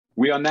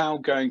We are now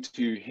going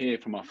to hear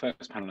from our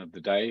first panel of the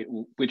day,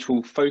 which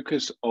will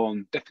focus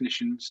on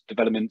definitions,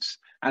 developments,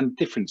 and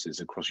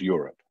differences across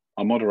Europe.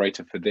 Our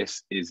moderator for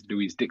this is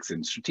Louise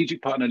Dixon,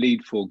 Strategic Partner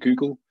Lead for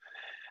Google.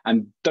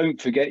 And don't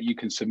forget, you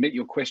can submit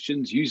your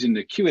questions using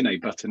the Q&A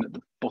button at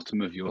the bottom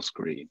of your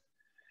screen.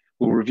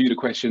 We'll review the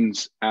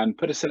questions and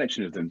put a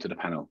selection of them to the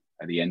panel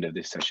at the end of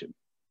this session.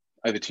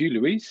 Over to you,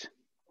 Louise.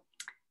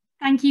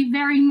 Thank you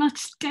very much,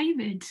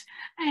 David.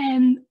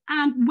 And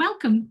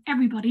welcome,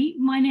 everybody.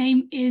 My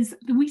name is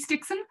Louise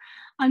Dixon.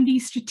 I'm the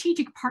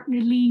Strategic Partner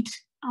Lead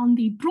on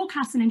the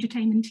Broadcast and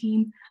Entertainment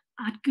team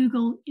at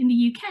Google in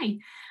the UK.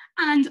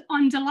 And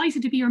I'm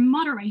delighted to be your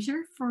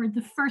moderator for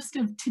the first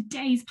of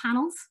today's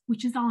panels,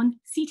 which is on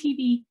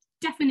CTV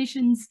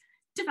definitions,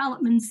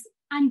 developments,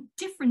 and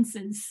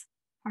differences.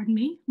 Pardon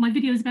me, my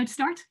video is about to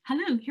start.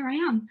 Hello, here I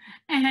am.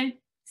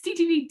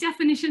 CTV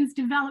definitions,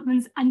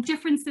 developments, and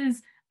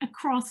differences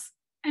across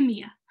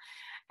EMEA.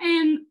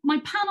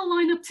 My panel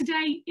lineup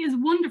today is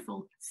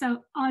wonderful. So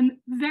I'm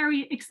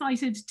very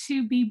excited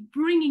to be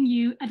bringing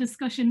you a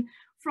discussion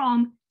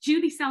from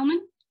Julie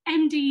Selman,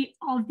 MD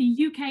of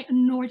the UK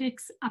and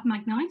Nordics at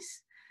Magnite,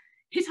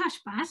 Hitesh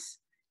Bhatt,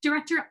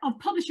 Director of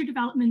Publisher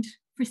Development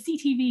for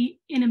CTV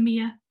in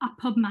EMEA at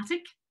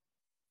PubMatic,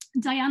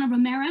 Jana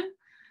Romero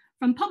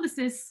from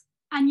Publicis,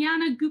 and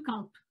Jana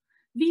Gökalp,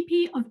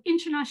 VP of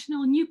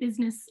International New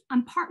Business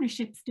and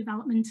Partnerships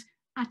Development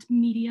at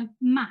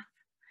MediaMath.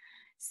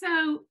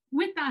 So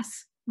with that,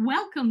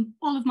 welcome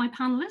all of my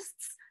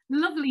panelists.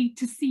 Lovely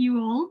to see you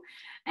all.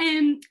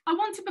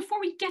 Before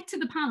we get to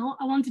the panel,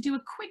 I want to do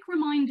a quick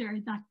reminder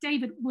that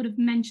David would have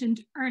mentioned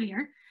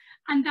earlier,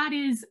 and that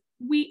is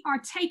we are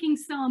taking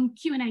some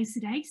Q&As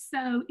today.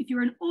 So if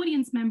you're an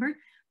audience member,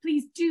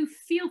 please do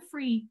feel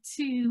free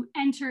to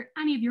enter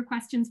any of your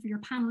questions for your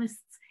panelists,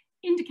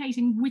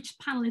 indicating which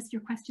panelist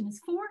your question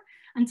is for,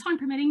 and time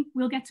permitting,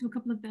 we'll get to a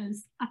couple of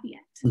those at the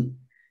end.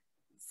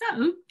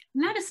 So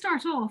let us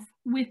start off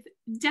with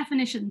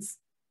definitions.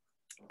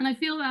 And I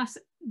feel that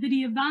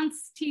the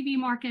advanced TV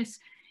market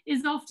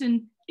is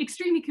often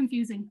extremely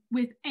confusing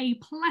with a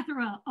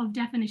plethora of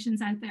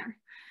definitions out there.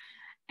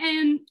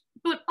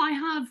 But I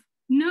have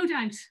no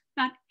doubt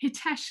that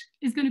Hitesh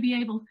is going to be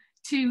able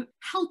to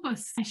help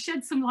us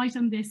shed some light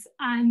on this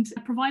and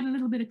provide a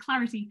little bit of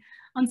clarity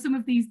on some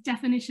of these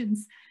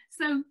definitions.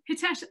 So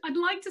Hitesh, I'd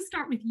like to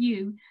start with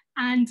you,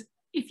 and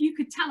if you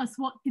could tell us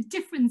what the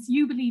difference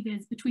you believe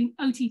is between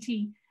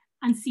OTT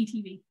and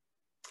CTV.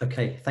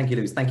 Okay, thank you,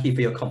 Louise. Thank you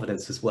for your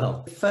confidence as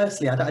well.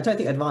 Firstly, I don't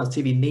think advanced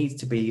TV needs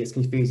to be as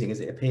confusing as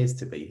it appears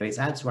to be. It's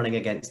ads running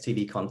against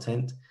TV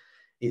content.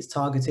 It's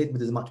targeted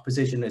with as much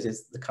precision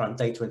as the current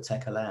data and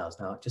tech allows.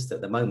 Now, just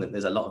at the moment,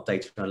 there's a lot of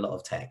data and a lot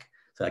of tech.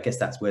 So I guess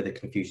that's where the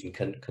confusion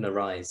can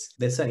arise.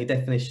 There's certainly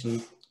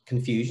definition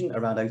confusion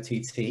around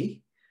OTT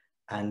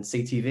and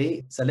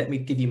CTV. So let me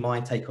give you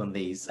my take on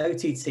these.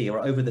 OTT,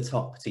 or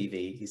over-the-top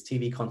TV, is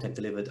TV content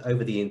delivered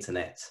over the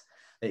internet.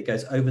 It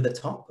goes over the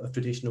top of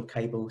traditional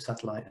cable,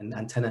 satellite, and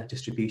antenna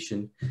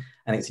distribution,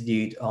 and it's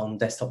viewed on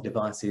desktop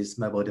devices,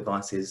 mobile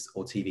devices,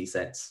 or TV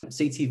sets.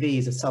 CTV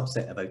is a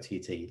subset of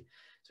OTT.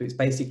 So it's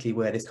basically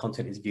where this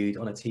content is viewed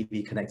on a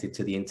TV connected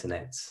to the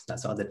internet.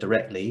 That's either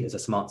directly as a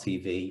smart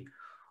TV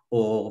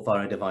or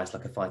via a device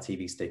like a Fire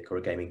TV stick or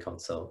a gaming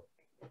console.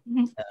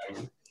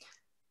 Mm-hmm.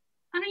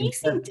 And are you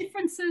seeing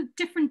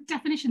different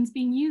definitions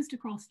being used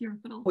across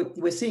Europe at all?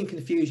 We're seeing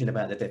confusion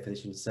about the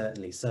definitions,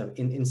 certainly. So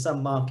in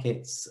some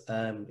markets,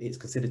 it's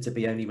considered to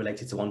be only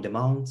related to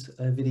on-demand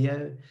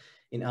video.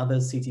 In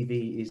others,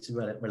 CTV is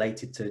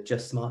related to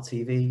just smart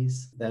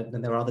TVs. Then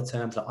there are other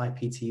terms like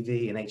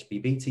IPTV and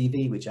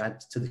HBBTV, which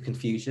add to the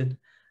confusion.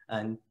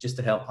 And just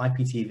to help,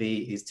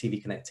 IPTV is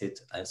TV connected,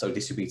 so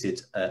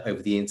distributed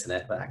over the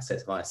internet, but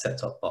accessed via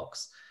set-top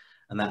box.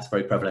 And that's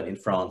very prevalent in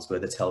France, where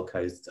the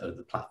telcos are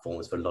the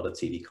platforms for a lot of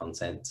TV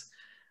content.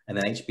 And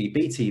then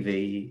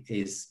HBBTV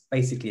is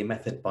basically a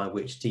method by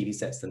which TV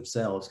sets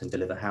themselves can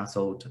deliver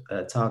household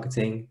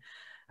targeting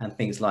and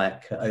things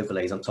like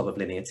overlays on top of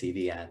linear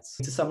TV ads.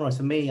 To summarize,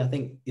 for me, I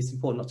think it's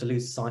important not to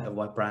lose sight of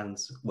why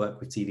brands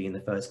work with TV in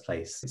the first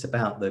place. It's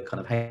about the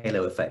kind of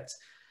halo effect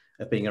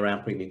of being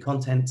around premium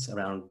content,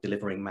 around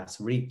delivering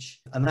mass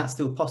reach. And that's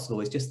still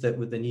possible. It's just that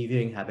with the new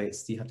viewing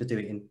habits, you have to do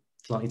it in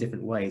slightly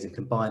different ways and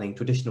combining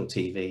traditional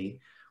TV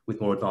with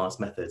more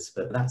advanced methods.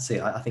 But that's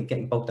it. I think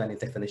getting bogged down in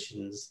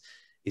definitions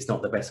is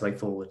not the best way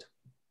forward.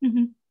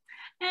 Mm-hmm.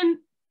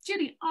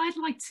 Julie, I'd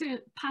like to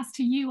pass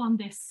to you on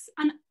this.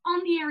 And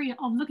on the area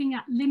of looking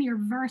at linear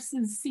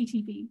versus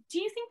CTV, do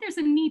you think there's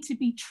a need to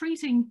be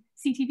treating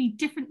CTV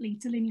differently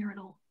to linear at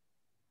all?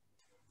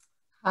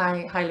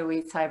 Hi,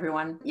 Louise. Hi,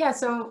 everyone. Yeah,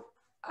 so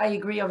I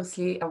agree,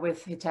 obviously,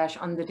 with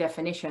Hitesh on the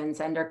definitions,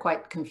 and they're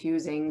quite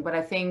confusing. But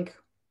I think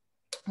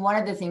one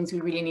of the things we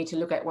really need to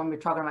look at when we're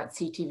talking about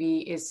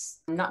CTV is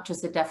not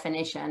just the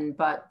definition,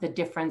 but the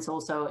difference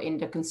also in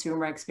the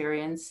consumer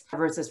experience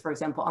versus, for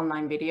example,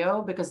 online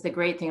video. Because the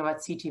great thing about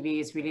CTV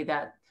is really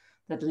that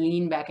that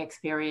lean back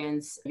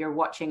experience. You're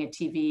watching a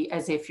TV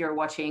as if you're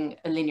watching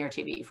a linear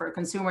TV. For a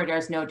consumer,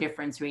 there's no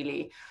difference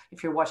really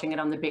if you're watching it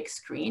on the big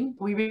screen.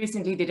 We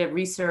recently did a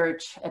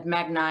research at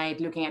Magnite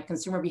looking at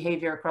consumer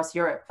behavior across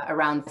Europe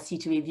around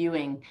CTV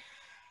viewing.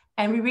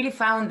 And we really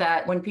found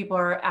that when people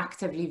are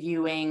actively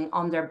viewing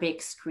on their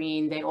big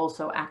screen, they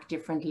also act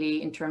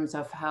differently in terms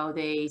of how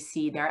they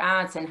see their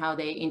ads and how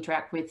they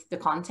interact with the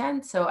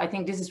content. So I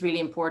think this is really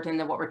important,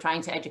 and what we're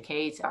trying to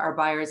educate our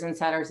buyers and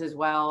sellers as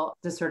well.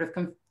 The sort of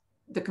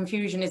the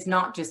confusion is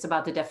not just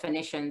about the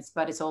definitions,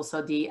 but it's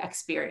also the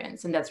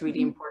experience. And that's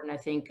really important, I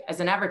think, as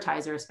an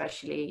advertiser,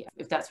 especially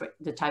if that's what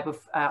the type of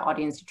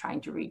audience you're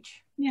trying to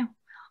reach. Yeah,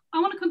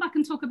 I want to come back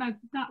and talk about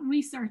that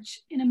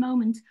research in a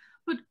moment.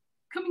 But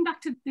coming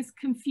back to this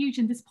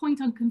confusion, this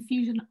point on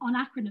confusion on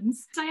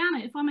acronyms, Jana,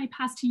 if I may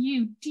pass to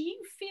you, do you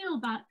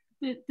feel that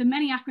the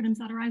many acronyms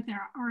that are out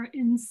there are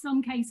in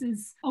some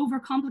cases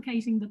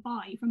overcomplicating the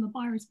buy from a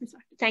buyer's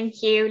perspective?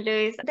 Thank you,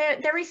 Louise.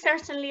 There is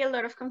certainly a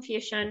lot of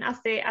confusion as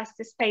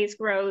the space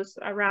grows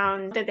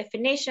around the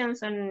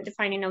definitions and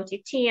defining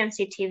OTT and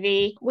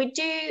CTV.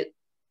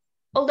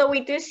 Although we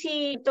do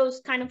see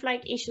those kind of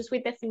like issues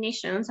with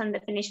definitions and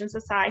definitions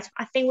aside,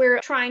 I think we're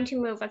trying to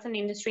move as an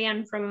industry,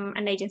 and from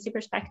an agency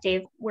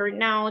perspective, we're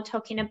now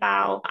talking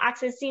about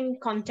accessing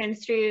content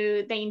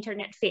through the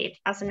internet feed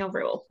as an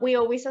overall. We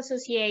always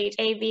associate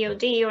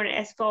AVOD or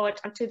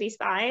SVOD to this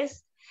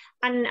bias.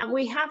 And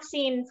we have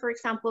seen, for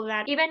example,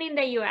 that even in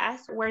the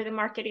US, where the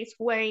market is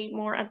way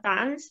more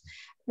advanced,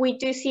 we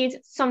do see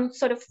some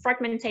sort of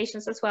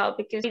fragmentations as well,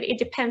 because it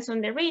depends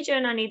on the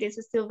region, and it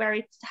is still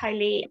very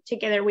highly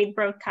together with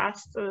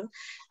broadcast.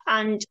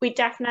 And we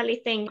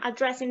definitely think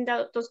addressing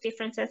those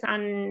differences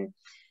and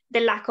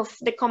the lack of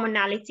the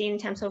commonality in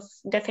terms of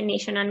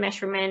definition and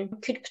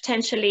measurement could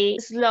potentially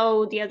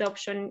slow the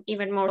adoption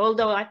even more.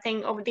 Although I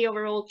think the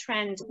overall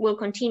trend will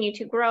continue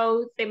to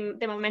grow, the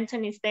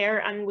momentum is there,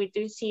 and we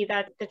do see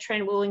that the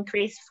trend will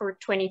increase for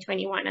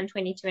 2021 and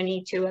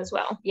 2022 as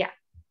well. Yeah.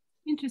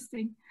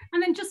 Interesting.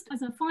 And then just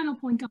as a final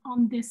point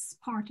on this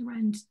part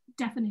around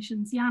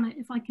definitions, Jana,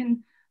 if I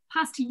can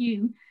pass to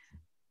you,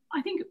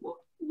 I think,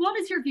 what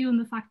is your view on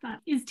the fact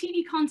that is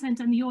TV content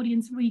and the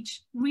audience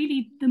reach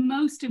really the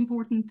most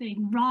important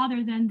thing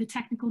rather than the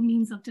technical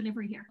means of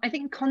delivery here? I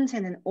think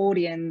content and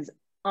audience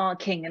are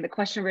king. And the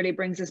question really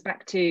brings us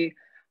back to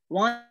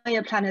why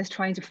a planner is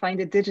trying to find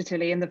it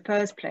digitally in the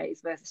first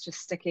place versus just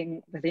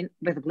sticking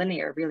with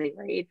linear, really,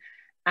 right?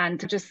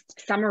 And to just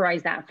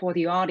summarize that for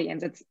the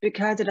audience, it's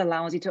because it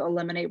allows you to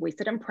eliminate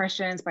wasted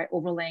impressions by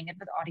overlaying it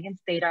with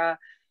audience data.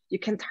 You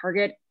can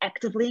target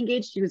actively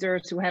engaged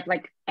users who have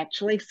like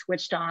actually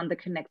switched on the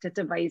connected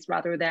device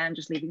rather than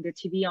just leaving the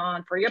TV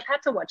on for your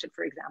pet to watch it,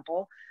 for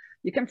example.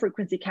 You can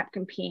frequency cap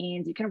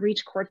campaigns, you can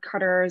reach cord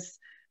cutters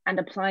and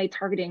apply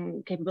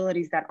targeting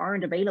capabilities that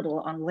aren't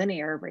available on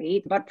linear,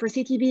 right? But for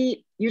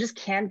CTV, you just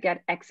can't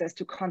get access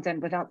to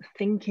content without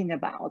thinking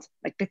about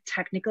like the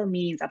technical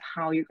means of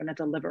how you're gonna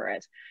deliver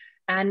it.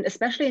 And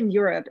especially in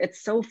Europe,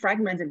 it's so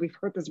fragmented. We've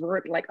heard this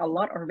word like a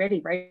lot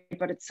already, right?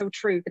 But it's so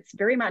true. It's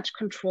very much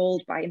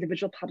controlled by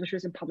individual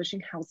publishers and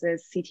publishing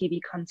houses, CTV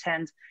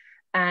content,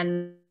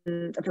 and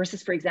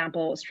versus, for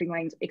example,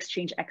 streamlined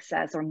exchange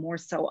access or more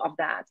so of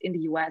that in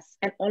the US.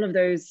 And all of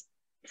those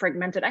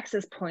fragmented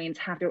access points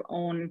have their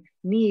own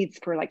needs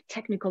for like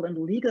technical and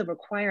legal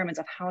requirements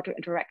of how to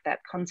interact that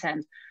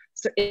content.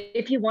 So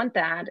if you want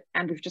that,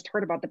 and we've just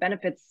heard about the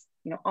benefits,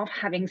 of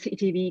having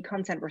CTV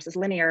content versus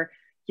linear,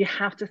 you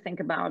have to think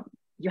about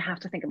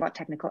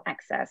technical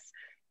access.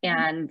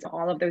 And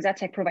all of those ad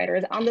tech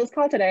providers on this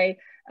call today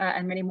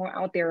and many more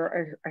out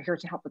there are here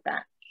to help with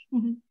that.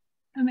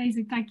 Mm-hmm.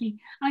 Amazing, thank you.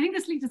 I think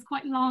this leads us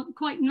quite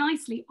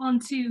nicely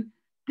onto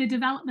the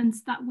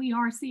developments that we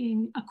are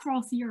seeing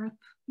across Europe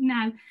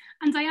now.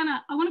 And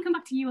Jana, I want to come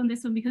back to you on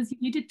this one, because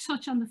you did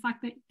touch on the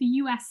fact that the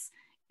US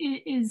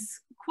is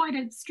quite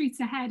a streets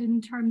ahead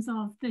in terms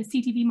of the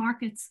CTV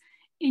markets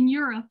in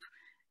Europe.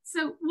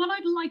 So what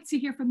I'd like to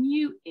hear from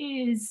you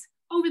is,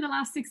 over the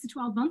last 6 to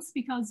 12 months,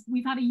 because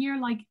we've had a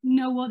year like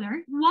no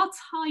other, what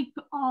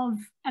type of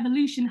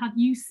evolution have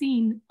you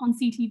seen on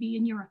CTV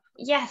in Europe?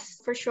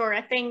 Yes, for sure.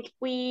 I think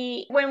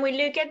when we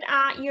look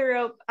at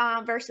Europe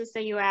versus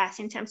the US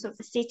in terms of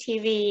the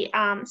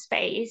CTV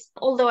space,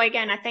 although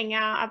again, I think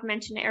I've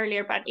mentioned it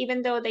earlier, but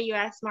even though the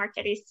US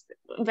market is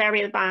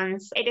very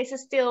advanced,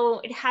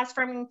 it has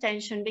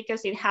fragmentation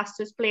because it has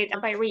to split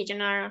by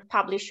regional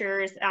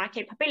publishers'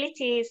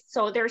 capabilities.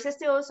 So there's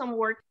still some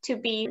work to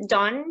be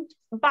done.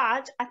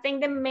 But I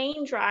think the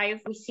main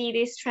drive, we see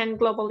this trend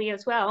globally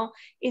as well,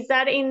 is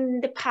that in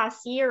the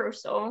past year or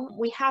so,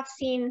 we have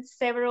seen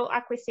several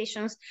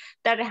acquisitions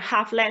that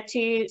have led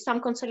to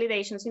some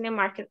consolidations in the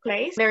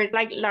marketplace. There are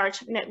like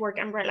large network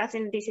umbrellas,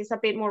 and this is a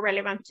bit more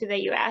relevant to the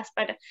US,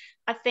 but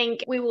I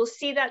think we will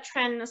see that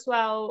trend as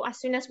well as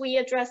soon as we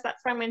address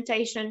that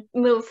fragmentation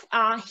move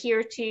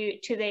here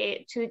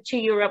to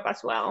Europe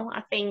as well.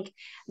 I think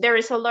there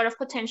is a lot of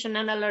potential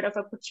and a lot of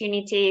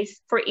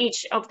opportunities for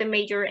each of the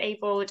major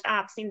AVOD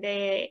gaps in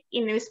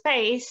the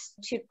space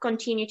to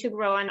continue to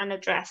grow and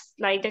address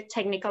like the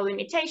technical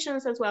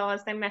limitations as well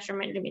as the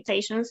measurement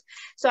limitations.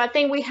 So I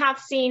think we have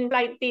seen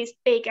like these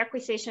big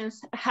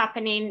acquisitions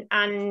happening,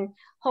 and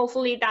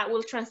hopefully that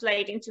will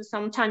translate into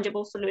some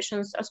tangible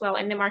solutions as well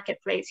in the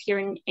marketplace here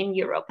in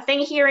Europe. I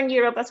think here in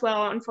Europe as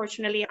well,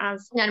 unfortunately,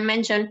 as Jana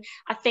mentioned,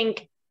 I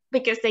think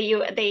because the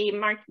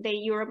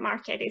Europe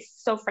market is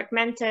so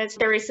fragmented,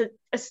 there is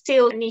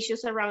still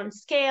issues around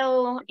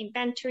scale,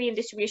 inventory, and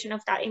distribution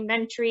of that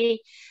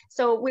inventory.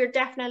 So we're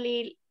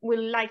definitely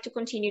will like to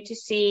continue to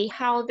see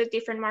how the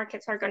different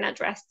markets are going to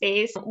address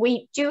this.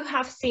 We do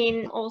have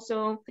seen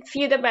also a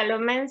few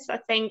developments. I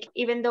think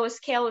even though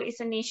scale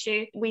is an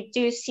issue, we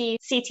do see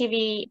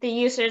CTV, the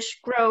usage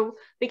grow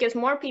because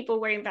more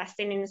people were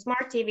investing in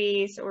smart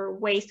TVs or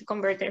ways to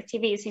convert their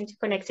TVs into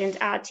connected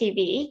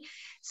TV.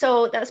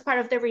 So that's part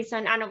of the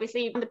reason, and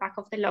obviously on the back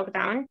of the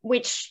lockdown,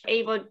 which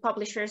AVOD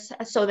publishers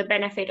saw the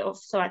benefit of.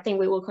 So I think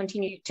we will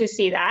continue to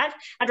see that.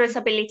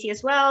 Addressability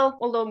as well,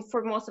 although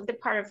for most of the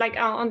part of like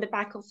on the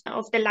back of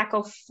the lack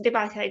of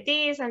device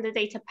IDs and the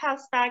data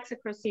passbacks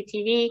across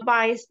CTV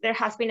buys, there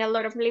has been a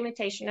lot of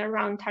limitation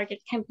around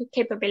target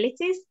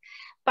capabilities.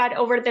 But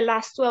over the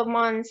last 12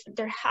 months,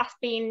 there have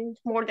been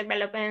more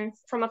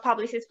developments. From a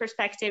Publicis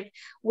perspective,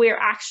 we're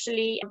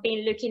actually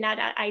been looking at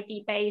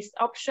ID-based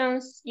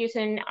options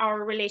using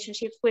our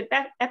relationships with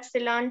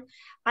Epsilon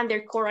and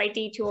their core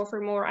ID to offer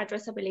more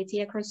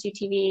addressability across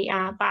CTV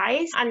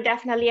buys, and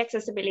definitely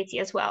accessibility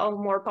as well.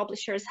 More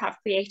publishers have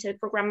created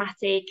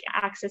programmatic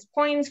access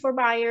points for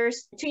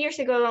buyers. 2 years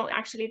ago,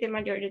 actually, the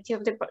majority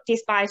of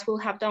these buys will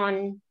have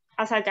done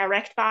as a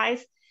direct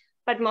buys,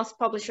 but most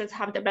publishers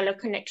have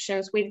developed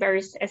connections with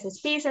various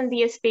SSPs and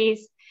DSPs.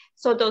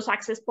 So those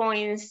access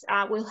points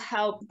will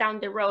help down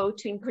the road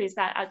to increase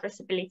that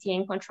addressability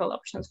and control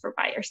options for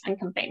buyers and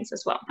campaigns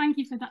as well. Thank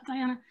you for that,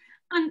 Jana.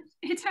 And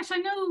Hitesh, I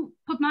know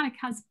PubMatic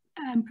has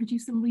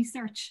produced some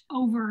research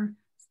over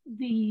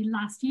the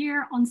last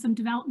year on some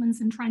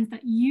developments and trends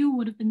that you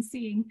would have been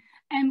seeing.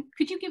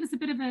 Could you give us a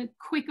bit of a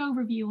quick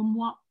overview on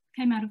what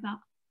came out of that?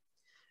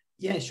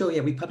 Yeah, sure. Yeah,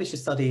 we published a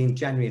study in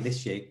January of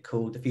this year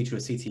called The Future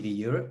of CTV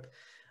Europe.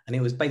 And it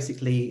was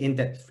basically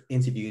in-depth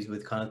interviews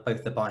with kind of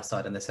both the buy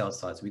side and the sell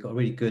side. So we got a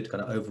really good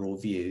kind of overall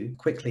view.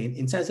 Quickly,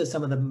 in terms of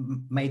some of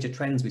the major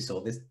trends we saw,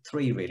 there's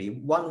three really.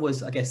 One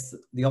was, I guess,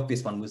 the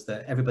obvious one was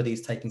that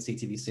everybody's taking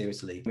CTV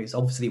seriously. It's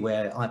obviously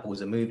where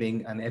eyeballs are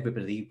moving, and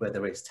everybody,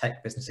 whether it's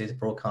tech businesses,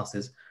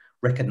 broadcasters,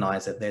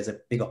 recognize that there's a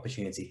big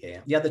opportunity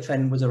here. The other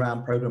trend was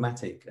around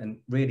programmatic, and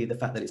really the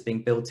fact that it's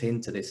being built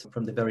into this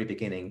from the very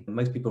beginning.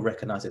 Most people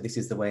recognize that this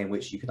is the way in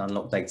which you can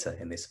unlock data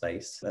in this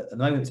space. At the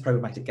moment, it's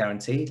programmatic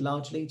guaranteed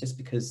largely just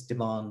because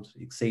demand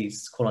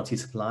exceeds quality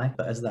supply.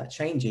 But as that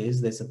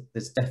changes,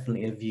 there's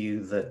definitely a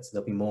view that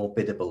there'll be more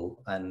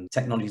biddable, and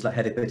technologies like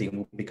header bidding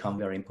will become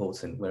very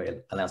important, where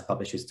it allows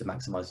publishers to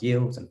maximize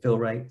yields and fill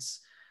rates.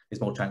 There's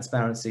more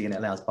transparency, and it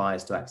allows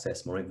buyers to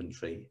access more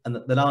inventory. And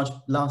the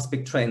last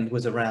big trend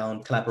was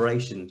around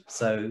collaboration.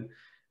 So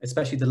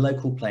especially the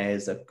local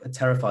players are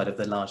terrified of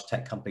the large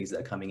tech companies that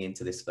are coming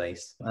into this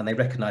space, and they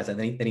recognize that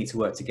they need to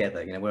work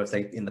together. You know, whereas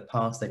in the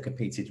past they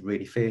competed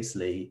really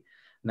fiercely,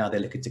 now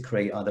they're looking to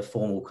create either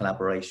formal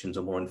collaborations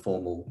or more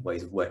informal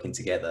ways of working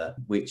together,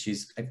 which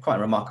is quite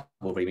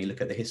remarkable when you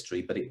look at the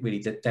history, but it really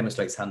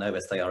demonstrates how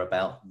nervous they are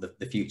about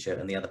the future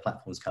and the other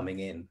platforms coming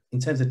in. In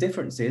terms of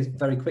differences,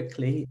 very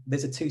quickly,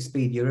 there's a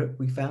two-speed Europe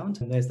we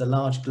found. And there's the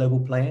large global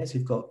players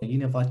who've got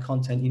unified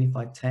content,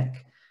 unified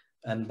tech,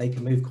 and they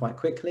can move quite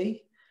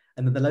quickly.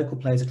 And then the local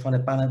players are trying to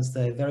balance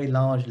their very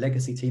large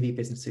legacy TV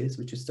businesses,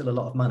 which is still a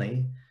lot of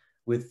money,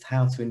 with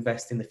how to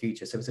invest in the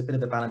future. So it's a bit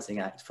of a balancing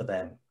act for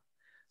them.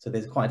 So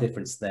there's quite a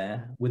difference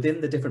there. Within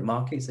the different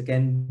markets,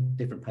 again,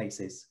 different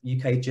paces.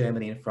 UK,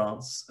 Germany and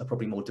France are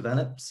probably more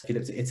developed. If you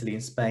look at Italy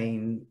and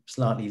Spain,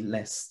 slightly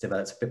less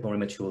developed, a bit more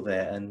immature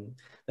there. And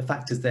the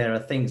factors there are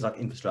things like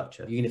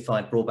infrastructure.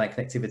 Unified broadband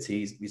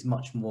connectivity is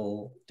much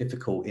more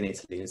difficult in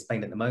Italy and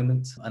Spain at the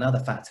moment. Another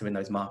factor in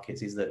those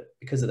markets is that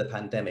because of the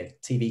pandemic,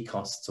 TV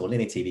costs or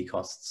linear TV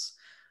costs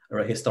are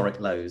at historic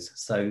lows.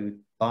 So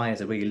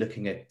buyers are really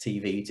looking at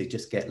TV to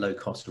just get low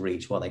cost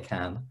reach while they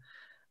can,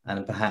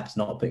 and perhaps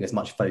not putting as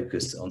much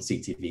focus on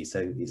CTV.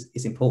 So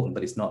it's important,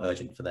 but it's not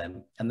urgent for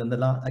them. And then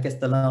I guess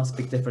the last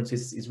big difference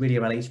is really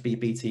around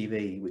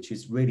HbbTV, which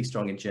is really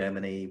strong in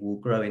Germany, will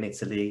grow in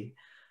Italy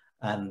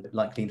and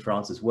likely in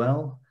France as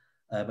well.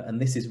 And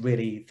this is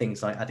really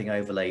things like adding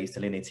overlays to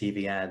linear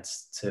TV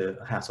ads, to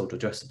household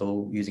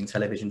addressable, using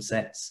television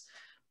sets.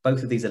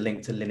 Both of these are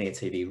linked to linear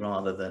TV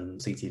rather than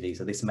CTV.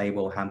 So this may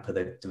well hamper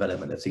the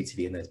development of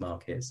CTV in those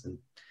markets. And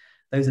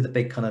those are the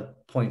big kind of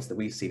points that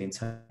we've seen in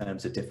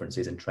terms of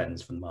differences and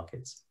trends from the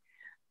markets.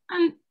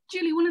 And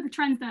Julie, one of the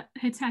trends that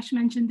Hitesh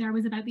mentioned there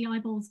was about the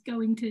eyeballs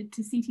going to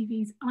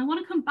CTVs. And I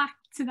want to come back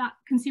to that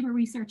consumer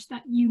research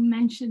that you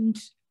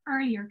mentioned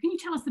earlier. Can you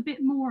tell us a bit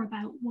more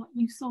about what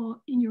you saw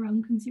in your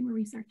own consumer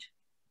research?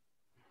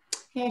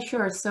 Yeah,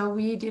 sure. So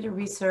we did a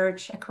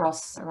research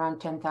across around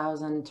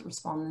 10,000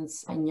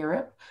 respondents in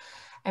Europe.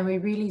 And we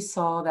really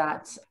saw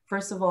that,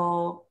 first of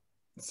all,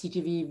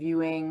 CTV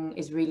viewing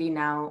is really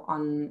now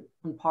on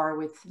par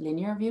with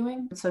linear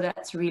viewing. So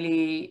that's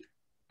really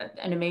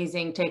an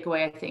amazing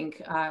takeaway, I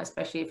think,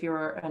 especially if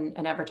you're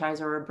an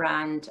advertiser or a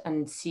brand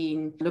and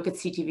look at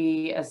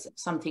CTV as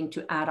something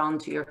to add on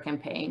to your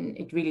campaign.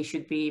 It really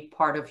should be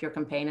part of your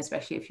campaign,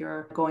 especially if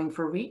you're going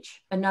for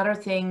reach. Another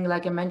thing,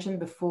 like I mentioned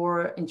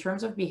before, in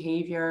terms of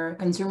behavior,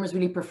 consumers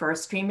really prefer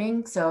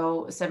streaming.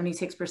 So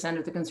 76%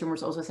 of the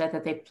consumers also said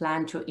that they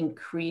plan to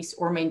increase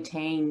or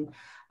maintain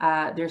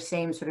their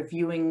same sort of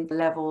viewing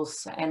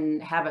levels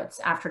and habits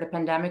after the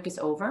pandemic is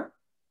over.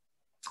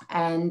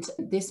 And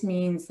this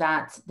means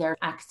that they're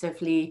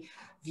actively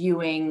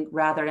viewing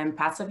rather than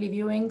passively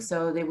viewing.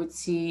 So they would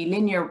see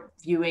linear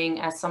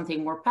viewing as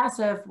something more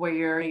passive,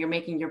 where you're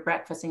making your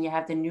breakfast and you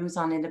have the news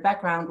on in the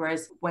background.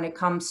 Whereas when it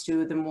comes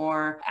to the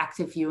more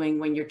active viewing,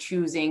 when you're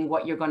choosing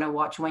what you're going to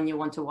watch when you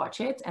want to watch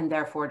it, and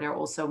therefore they're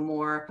also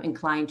more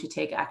inclined to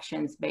take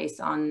actions based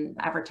on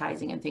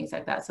advertising and things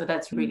like that. So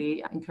that's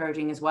really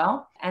encouraging as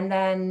well. And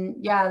then,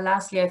 yeah,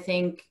 lastly, I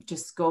think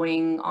just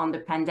going on the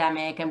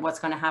pandemic and what's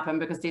going to happen,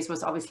 because this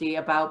was obviously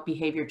about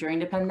behavior during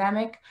the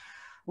pandemic.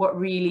 What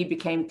really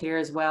became clear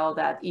as well,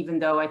 that even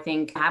though I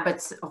think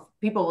habits of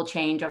people will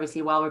change,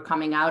 obviously, while we're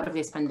coming out of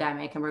this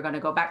pandemic and we're going to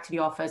go back to the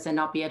office and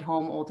not be at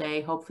home all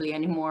day, hopefully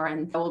anymore.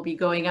 And we'll be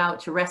going out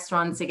to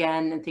restaurants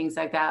again and things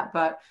like that.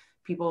 But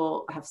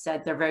people have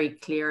said they're very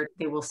clear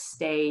they will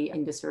stay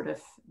in the sort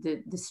of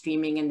the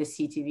streaming and the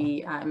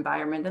CTV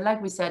environment. And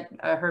like we said,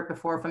 I heard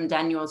before from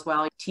Daniel as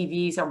well,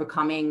 TVs are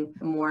becoming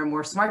more and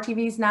more smart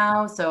TVs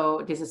now.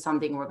 So this is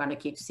something we're going to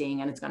keep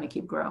seeing and it's going to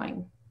keep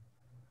growing.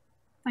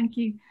 Thank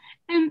you.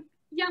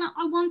 Jana,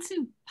 I want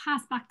to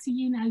pass back to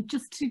you now,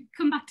 just to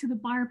come back to the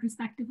buyer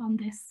perspective on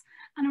this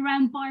and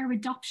around buyer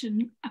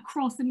adoption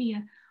across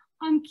EMEA.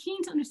 I'm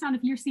keen to understand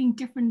if you're seeing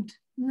different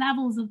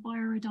levels of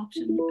buyer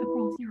adoption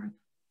across Europe.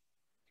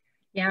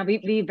 Yeah,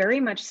 we very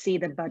much see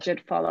the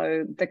budget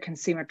follow the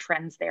consumer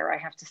trends there, I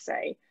have to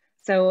say.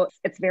 So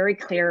it's very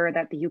clear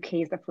that the UK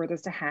is the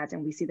furthest ahead,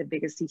 and we see the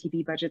biggest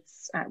CTV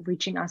budgets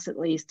reaching us, at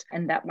least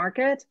in that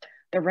market.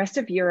 The rest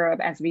of Europe,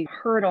 as we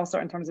heard also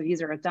in terms of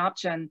user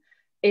adoption,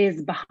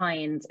 is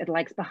behind. It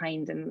lags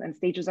behind in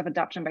stages of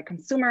adoption by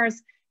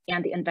consumers,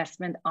 and the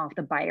investment of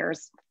the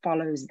buyers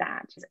follows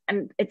that.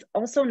 And it's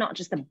also not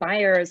just the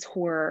buyers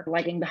who are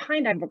lagging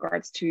behind in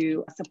regards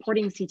to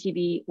supporting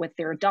CTV with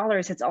their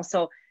dollars. It's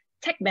also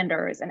tech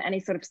vendors and any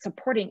sort of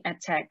supporting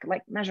ed tech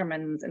like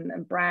measurements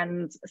and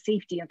brand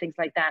safety and things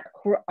like that,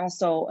 who are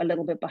also a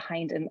little bit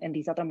behind in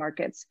these other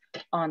markets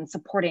on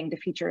supporting the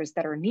features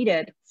that are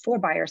needed for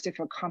buyers to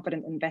feel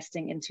confident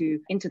investing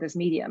into this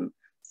medium.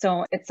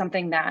 So it's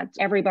something that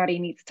everybody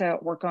needs to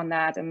work on,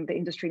 that, and the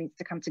industry needs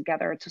to come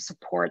together to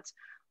support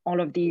all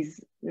of these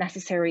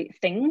necessary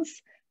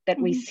things that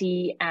we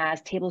see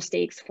as table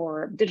stakes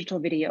for digital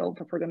video,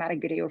 for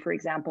programmatic video, for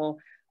example,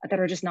 that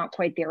are just not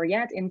quite there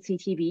yet in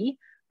CTV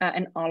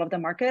in all of the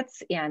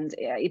markets, and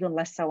even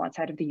less so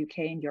outside of the UK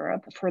and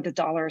Europe, for the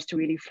dollars to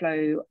really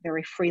flow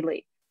very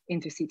freely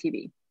into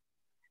CTV.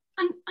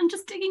 And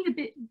just digging a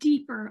bit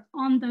deeper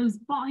on those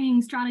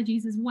buying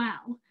strategies as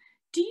well,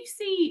 do you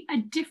see a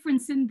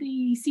difference in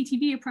the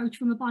CTV approach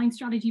from a buying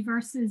strategy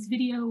versus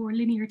video or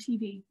linear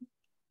TV?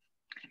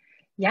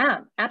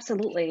 Yeah,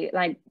 absolutely.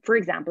 Like, for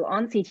example,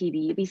 on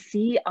CTV, we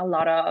see a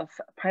lot of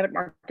private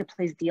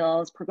marketplace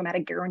deals,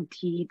 programmatic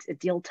guaranteed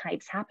deal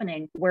types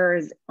happening.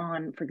 Whereas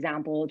on, for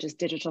example, just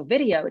digital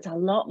video, it's a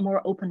lot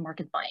more open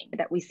market buying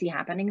that we see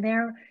happening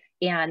there.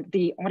 And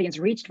the audience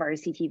reached via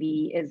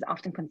CTV is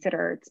often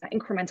considered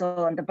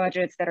incremental, and the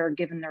budgets that are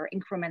given are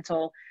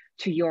incremental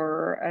to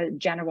your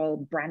general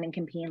branding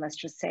campaign, let's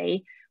just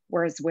say.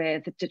 Whereas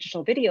with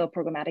digital video,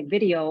 programmatic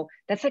video,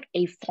 that's like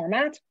a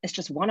format. It's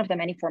just one of the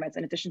many formats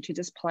in addition to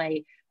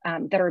display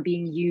that are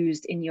being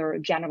used in your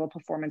general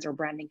performance or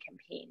branding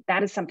campaign.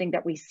 That is something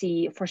that we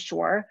see for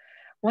sure.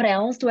 What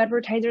else do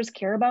advertisers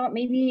care about?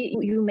 Maybe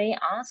you may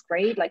ask,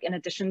 right? Like, in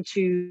addition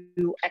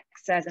to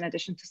access, in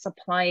addition to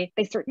supply,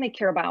 they certainly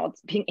care about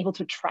being able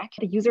to track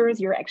the users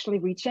you're actually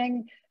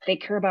reaching. They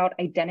care about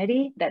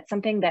identity. That's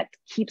something that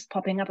keeps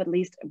popping up, at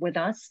least with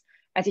us,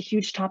 as a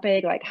huge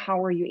topic. Like,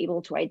 how are you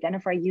able to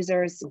identify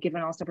users,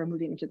 given also we're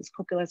moving into this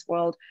cookieless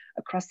world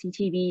across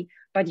CTV?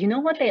 But you know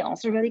what they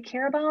also really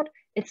care about?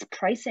 It's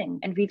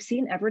pricing. And we've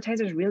seen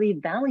advertisers really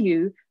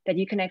value that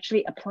you can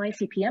actually apply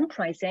CPM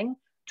pricing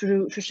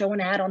to show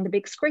an ad on the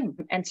big screen,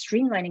 and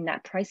streamlining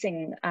that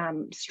pricing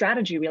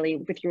strategy really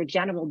with your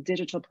general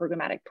digital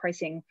programmatic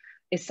pricing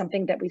is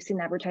something that we've seen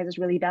advertisers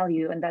really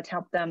value, and that's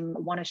helped them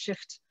want to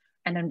shift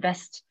and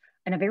invest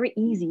in a very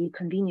easy,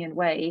 convenient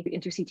way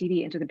into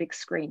CTV, into the big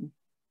screen.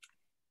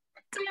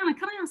 Jana,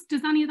 can I ask,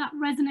 does any of that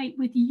resonate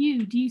with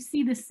you? Do you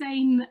see the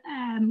same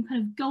kind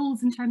of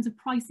goals in terms of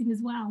pricing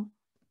as well?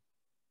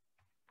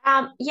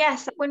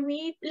 Yes, when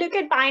we look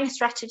at buying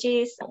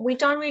strategies, we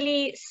don't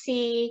really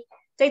see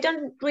they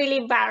don't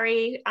really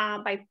vary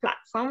by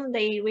platform.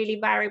 They really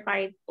vary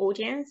by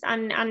audience.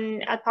 And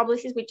at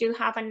Publicis, we do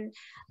have an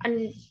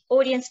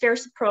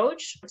audience-first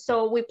approach.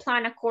 So we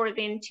plan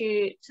according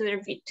to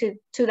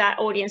that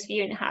audience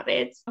viewing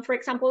habits. For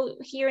example,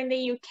 here in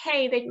the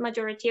UK, the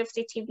majority of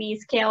CTV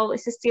scale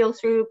is still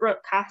through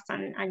broadcast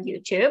and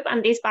YouTube.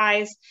 And these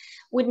buys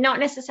would not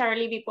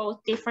necessarily be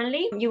both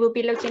differently. You will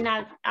be looking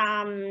at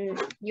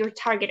your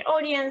target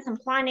audience and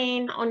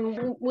planning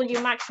on will you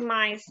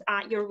maximize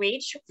your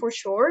reach for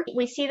sure.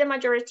 We see the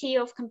majority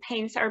of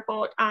campaigns are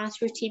bought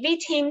through TV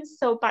teams,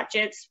 so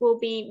budgets will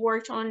be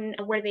worked on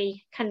where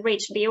they can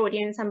reach the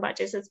audience and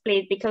budgets are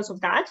split because of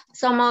that.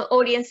 Some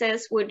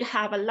audiences would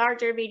have a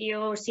larger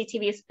video or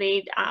CTV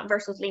split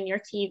versus linear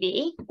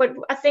TV. But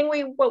I think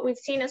what we've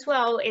seen as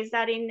well is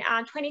that in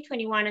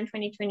 2021 and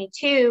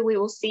 2022, we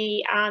will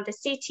see the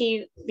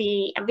CTV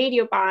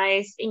video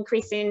buys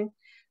increasing,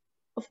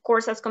 of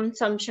course, as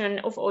consumption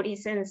of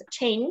audiences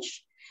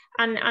change.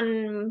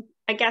 And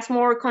I guess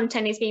more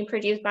content is being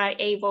produced by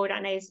AVOD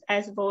and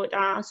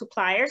SVOD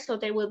suppliers. So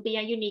there will be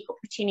a unique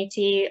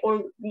opportunity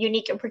or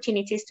unique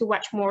opportunities to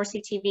watch more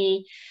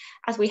CTV,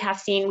 as we have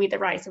seen with the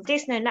rise of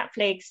Disney and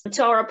Netflix.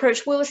 So our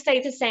approach will stay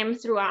the same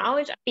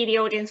throughout, be the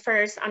audience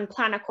first and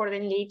plan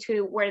accordingly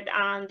to where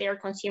they're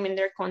consuming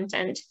their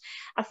content.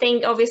 I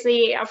think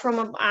obviously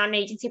from an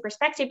agency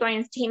perspective,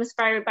 audience teams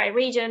vary by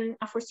region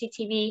for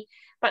CTV,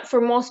 but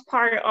for most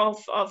part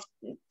of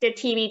the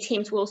TV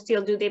teams will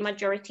still do the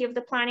majority of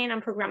the planning,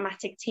 and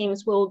programmatic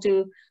teams will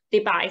do the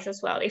buys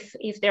as well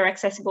if they're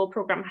accessible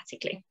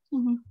programmatically.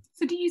 Mm-hmm.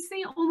 So do you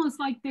see almost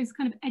like there's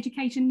kind of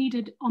education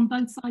needed on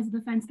both sides of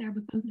the fence there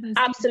with both of those?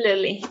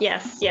 Absolutely,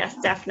 yes,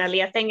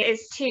 definitely. I think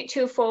it's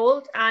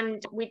twofold,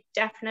 and we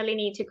definitely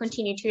need to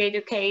continue to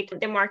educate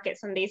the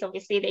markets on this.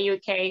 Obviously, the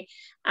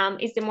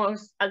UK is the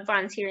most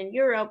advanced here in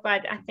Europe,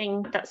 but I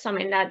think that's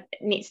something that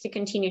needs to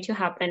continue to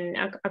happen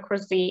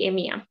across the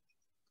EMEA.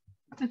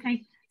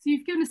 Okay, so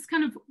you've given us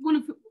kind of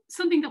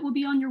something that will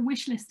be on your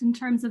wish list in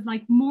terms of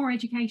like more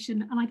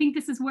education, and I think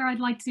this is where I'd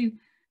like to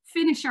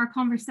finish our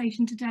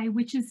conversation today,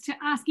 which is to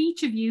ask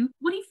each of you,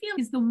 what do you feel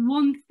is the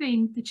one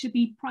thing that should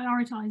be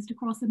prioritized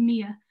across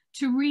EMEA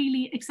to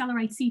really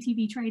accelerate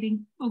CTV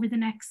trading over the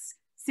next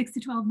 6 to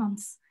 12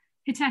 months?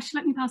 Hitesh,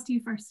 let me pass to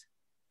you first.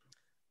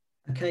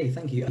 Okay,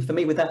 thank you. For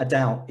me, without a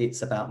doubt,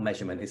 it's about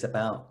measurement. It's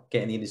about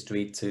getting the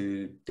industry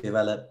to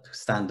develop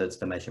standards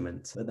for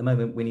measurement. At the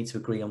moment, we need to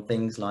agree on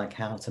things like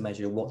how to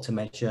measure, what to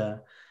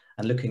measure,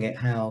 and looking at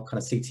how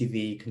kind of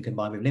CTV can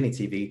combine with linear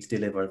TV to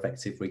deliver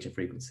effective reach and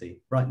frequency.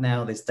 Right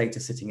now, there's data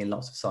sitting in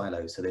lots of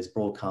silos. So there's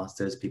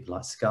broadcasters, people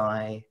like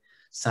Sky,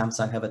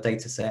 Samsung have a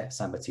data set,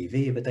 Samba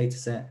TV have a data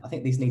set. I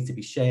think these need to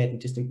be shared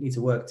and just need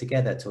to work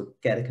together to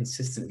get a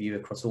consistent view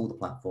across all the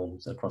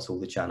platforms, across all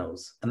the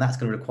channels. And that's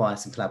going to require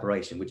some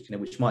collaboration,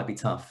 which might be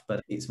tough,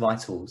 but it's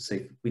vital. So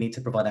if we need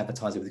to provide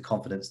advertisers with the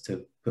confidence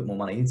to put more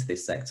money into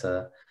this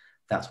sector,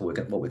 that's what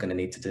we're going to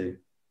need to do.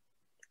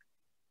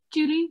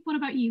 Julie, what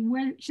about you?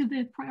 Where should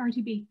the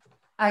priority be?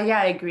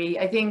 Yeah, I agree.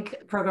 I think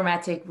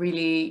programmatic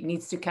really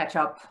needs to catch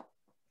up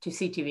to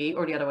CTV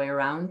or the other way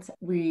around.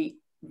 We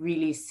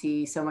really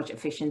see so much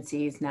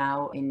efficiencies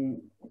now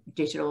in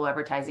digital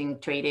advertising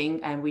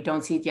trading, and we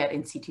don't see it yet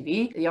in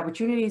CTV. The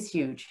opportunity is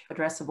huge.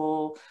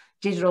 Addressable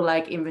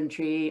digital-like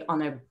inventory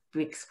on a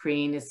big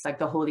screen is like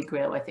the holy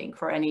grail, I think,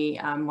 for any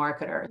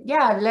marketer.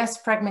 Yeah,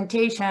 less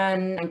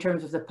fragmentation in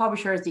terms of the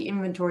publishers, the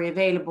inventory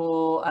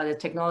available, the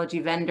technology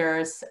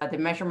vendors, the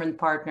measurement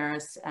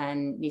partners,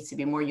 and needs to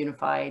be more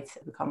unified,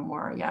 become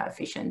more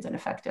efficient and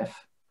effective.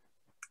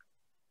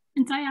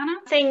 And Diana?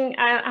 I think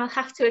I'll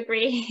have to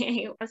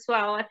agree as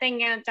well. I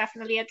think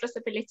definitely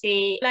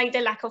addressability, like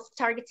the lack of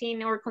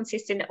targeting or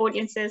consistent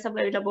audiences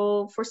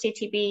available for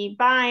CTV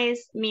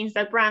buys, means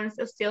that brands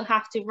still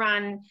have to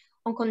run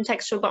on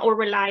contextual or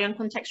rely on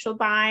contextual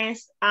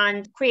buys,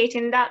 and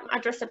creating that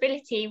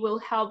addressability will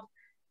help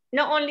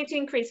not only to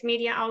increase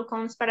media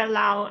outcomes, but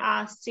allow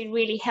us to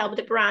really help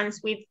the brands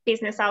with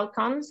business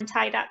outcomes and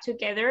tie that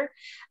together,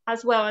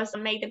 as well as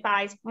make the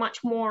buys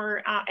much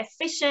more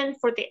efficient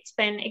for the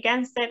spend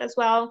against it as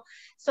well.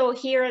 So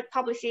here at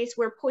Publicis,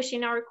 we're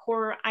pushing our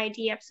core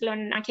ID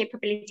epsilon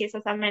capabilities,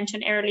 as I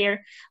mentioned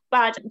earlier,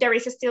 but there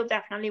is still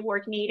definitely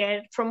work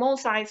needed from all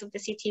sides of the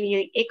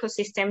CTV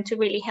ecosystem to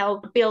really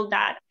help build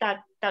that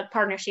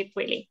partnership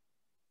really.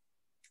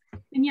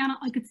 And Jana,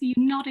 I could see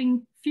you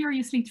nodding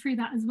furiously through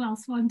that as well.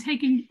 So I'm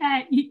taking,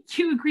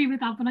 you agree with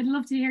that, but I'd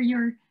love to hear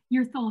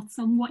your thoughts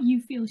on what you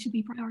feel should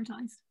be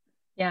prioritized.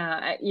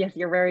 Yeah, yes,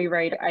 you're very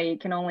right. I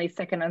can only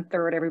second and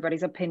third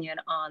everybody's opinion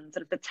on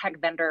sort of the tech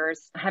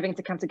vendors having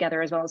to come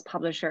together as well as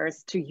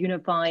publishers to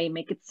unify,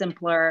 make it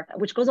simpler,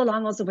 which goes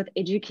along also with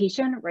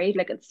education, right?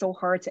 Like it's so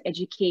hard to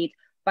educate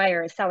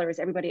buyers, sellers,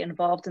 everybody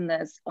involved in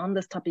this on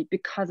this topic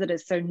because it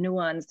is so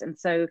nuanced and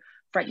so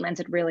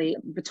fragmented really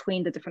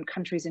between the different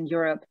countries in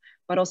Europe,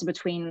 but also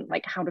between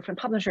like how different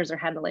publishers are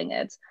handling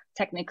it,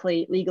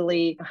 technically,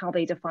 legally, how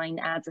they define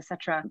ads,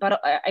 etc. But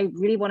I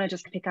really want to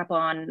just pick up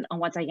on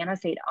what Diana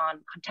said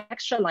on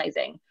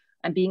contextualizing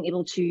and being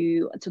able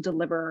to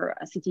deliver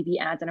CTV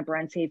ads in a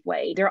brand safe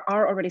way. There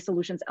are already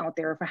solutions out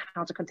there for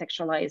how to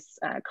contextualize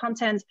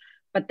content,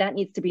 but that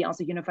needs to be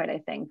also unified, I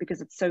think,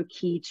 because it's so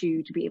key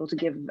to be able to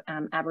give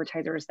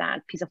advertisers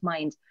that peace of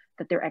mind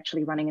that they're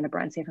actually running in a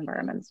brand safe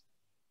environment.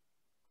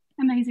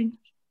 Amazing.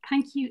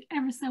 Thank you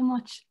ever so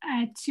much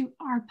to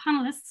our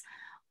panelists.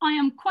 I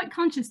am quite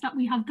conscious that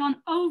we have gone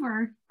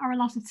over our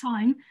allotted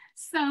time.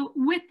 So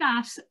with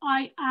that,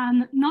 I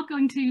am not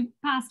going to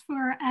pass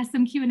for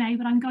some Q&A,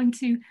 but I'm going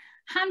to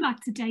hand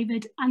back to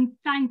David and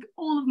thank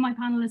all of my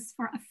panelists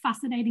for a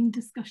fascinating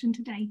discussion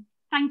today.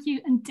 Thank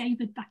you, and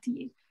David, back to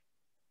you.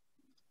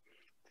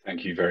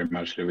 Thank you very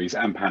much, Louise,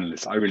 and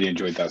panelists. I really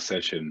enjoyed that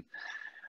session.